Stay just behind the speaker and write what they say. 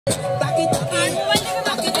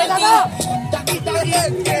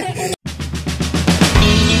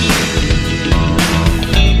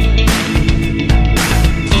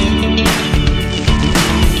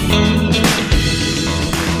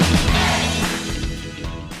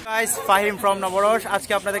Fahim from নবরস।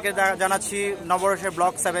 আজকে আপনাদেরকে জানাচ্ছি নবরসের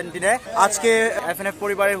ব্লক 17-এ। আজকে এফএনএফ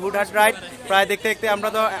পরিবারের হুটহাট রাইড। প্রায় দেখতে দেখতে আমরা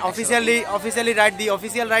তো অফিসিয়ালি রাইড দিই,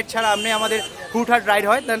 অফিসিয়াল রাইড ছাড়া এমনি আমাদের হুটহাট রাইড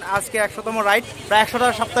হয়। দেন আজকে 100তম রাইড, প্রায় 100টা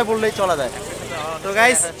সপ্তাহে বললেই চলা যায়। তো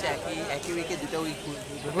গাইস একই উইকে দুটো উইক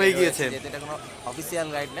হয়ে গিয়েছে, এটা কোনো অফিসিয়াল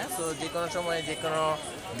রাইড না, তো যে কোনো সময় যে কোনো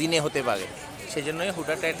দিনে হতে পারে। সেই জন্যই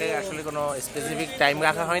হুটহাট রাইডে আসলে কোনো স্পেসিফিক টাইম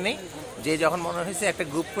রাখা হয়নি। যে যখন মনে হয়েছে একটা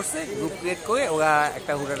গ্রুপ করছে, গ্রুপ ক্রিয়েট করে ওরা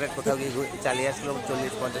একটা হুটহাট রাইড কোথাও গিয়ে চালিয়ে আসলো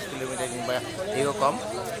 40-50 কিলোমিটার কিংবা এরও কম।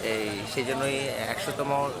 এই সেই জন্যই 100তম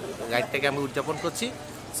রাইডটাকে আমি উদযাপন করছি।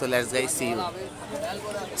 So let's guys C you.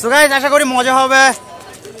 So guys আশা করি মজা হবে,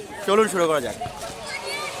 চলুন শুরু করা যাক।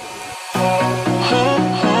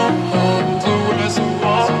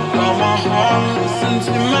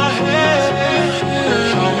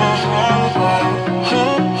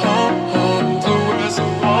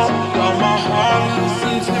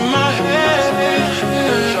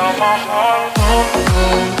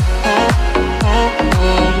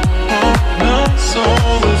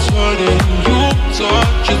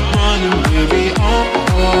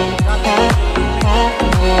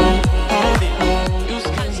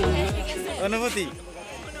 অনুভূতি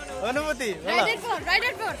অনুভূতি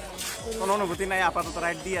কোনো অনুভূতি নাই, আপাতত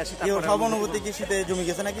রাইড দিয়ে আসি। সব অনুভূতি কি শীতে জমে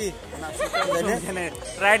গেছে নাকি?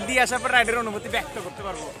 রাইড দিয়ে আসার পর রাইডের অনুভূতি ব্যক্ত করতে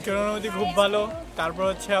পারবো। অনুভূতি খুব ভালো। তারপর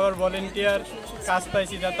হচ্ছে আবার ভলেন্টিয়ার কাজ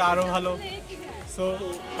পাইছি, যাতে আরো ভালো। সো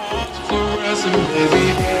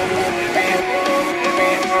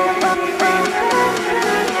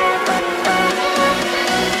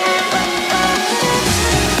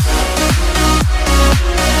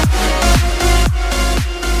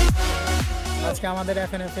আজকে আমাদের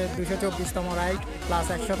এফএনএফ এর 224তম রাইড প্লাস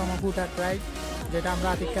 100তম হুটহাট রাইড, যেটা আমরা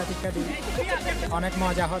আতিক্কা দিই। অনেক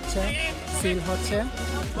মজা হচ্ছে, ফিল হচ্ছে।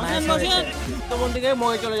 বর্তমান থেকে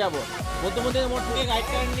মোড়ে চলে যাবো, বর্তমান থেকে মোড় থেকে রাইট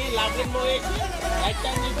টার্ন নিয়ে লাভের মোড়ে এসে রাইট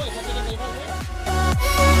টার্ন নিব, এখান থেকে বের হবে।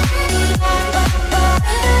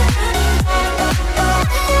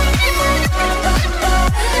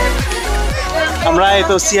 আমরা এই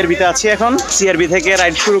তো সিআরবিতে আছি এখন। সিআরবি থেকে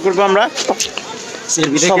রাইড শুরু করবো আমরা।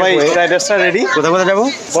 সবাই রাইডার্সরা রেডি। কোথায় কোথায় যাবো?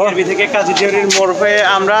 সিআরবি থেকে কাজীটিয়ারির মোড় হয়ে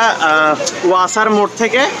আমরা ওয়াসার মোড়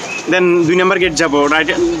থেকে দেন 2 নম্বর গেট যাবো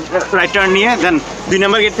রাইট টার্ন নিয়ে। দেন 2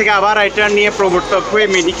 নম্বর গেট থেকে আবার রাইট টার্ন নিয়ে প্রবর্তক হয়ে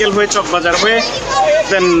মেডিকেল হয়ে চকবাজার হয়ে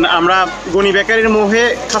দেন আমরা গনি বেকারির মোড় হয়ে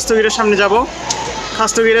খাস্তগিরের সামনে যাব।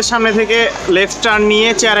 খাস্তগিরের সামনে থেকে লেফট টার্ন নিয়ে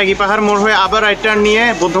চেয়ারাগি পাহাড় মোড় হয়ে আবার রাইট টার্ন নিয়ে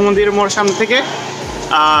বৌদ্ধ মন্দিরের মোড় সামনে থেকে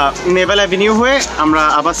নেভাল অ্যাভিনিউ হয়ে আমরা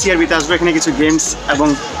আবার সিআরবিতে আসবো। এখানে কিছু গেমস এবং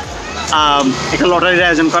একটা লটারির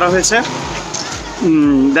আয়োজন করা হয়েছে।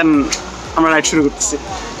 দেন আমরা রাইড শুরু করতেছি।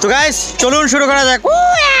 তো গাইস চলুন শুরু করা যাক।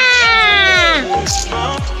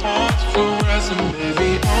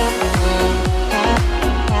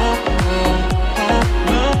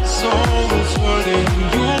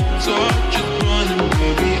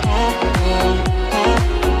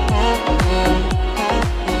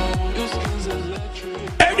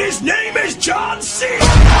 And his name is John C.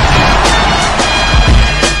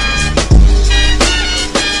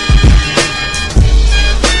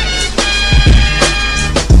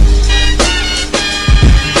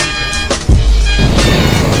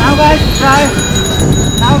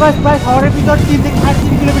 প্রায় শহরের ভিতর 3 থেকে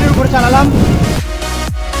 3.5 কিলোমিটার উপরে চালালাম।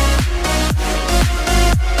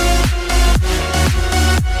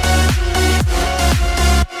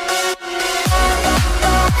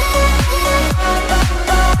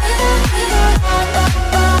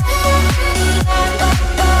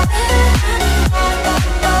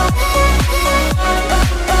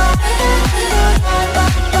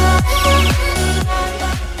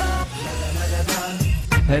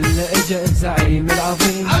 هلا اجا الزعيم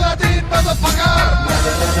العظيم على دين مذفقر.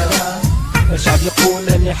 الشعب يقول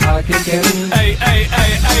اني حاكم كريم. اي اي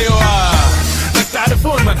اي ايوه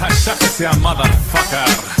تعرفون من هالشخص يا مذر فكر.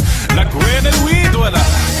 لك وين الويد ولا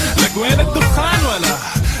لك وين الدخان ولا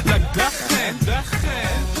لك دخن دخن.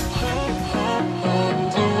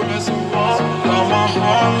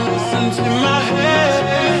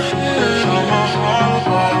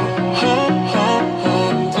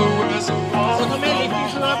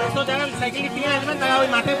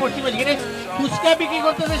 মাঠে পশ্চিমে যেখানে ফুচকা বিক্রি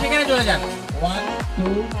করতেছে সেখানে চলে যান। 1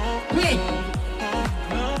 2 3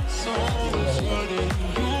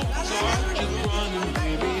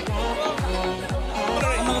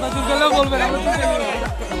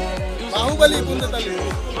 বাহুবলী পুন্ডতালি।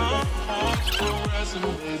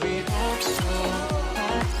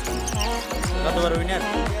 কতবার উইনার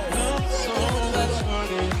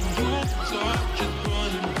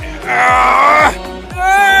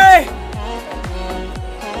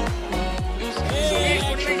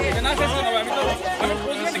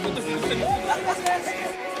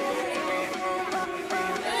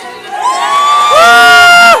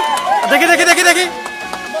দেখি দেখি দেখি দেখি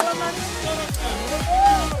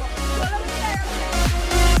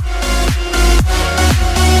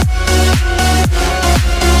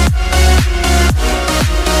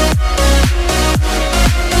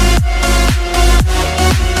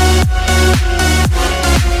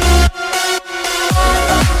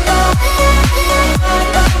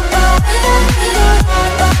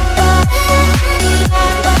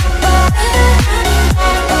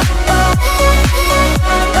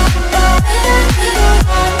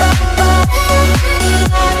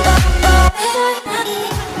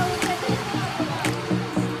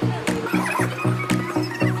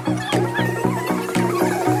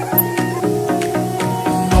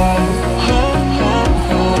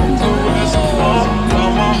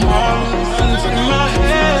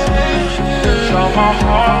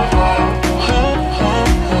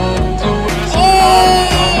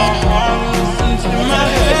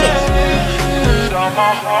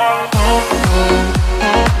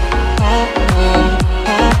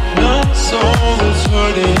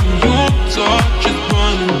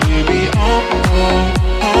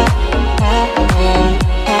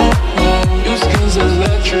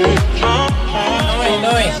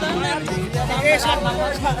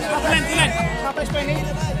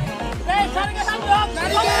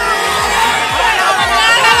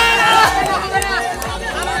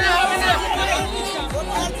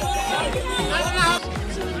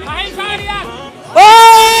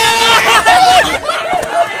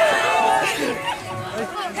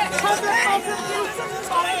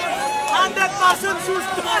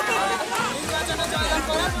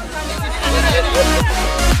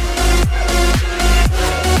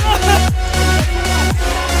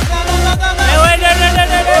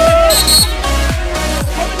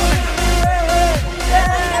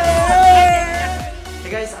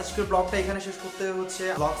আজকের ব্লগটা এখানে শেষ করতে হচ্ছে।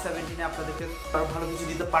 ব্লগ 17 আপনাদেরকে আরো ভালো কিছু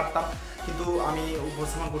দিতে পারতাম, কিন্তু আমি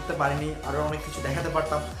উপস্থাপন করতে পারিনি, আরো অনেক কিছু দেখাতে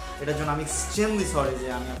পারতাম। এটার জন্য আমি এক্সট্রিমলি সরি যে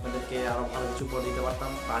আমি আপনাদেরকে আরো ভালো কিছু করে দিতে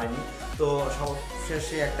পারিনি। তো সব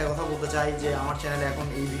শেষে একটা কথা বলতে চাই যে আমার চ্যানেলে এখন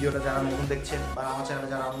এই ভিডিওটা যারা নতুন দেখছেন বা আমার চ্যানেলে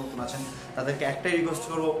যারা নতুন আছেন তাদেরকে একটাই রিকোয়েস্ট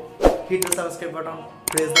করবো, hit the subscribe button,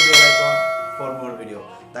 press the bell icon for more video.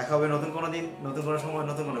 দেখা হবে নতুন কোনো দিন, নতুন কোনো সময়,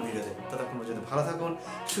 নতুন কোনো ভিডিওতে। ততক্ষণ পর্যন্ত ভালো থাকুন,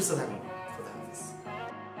 সুস্থ থাকুন।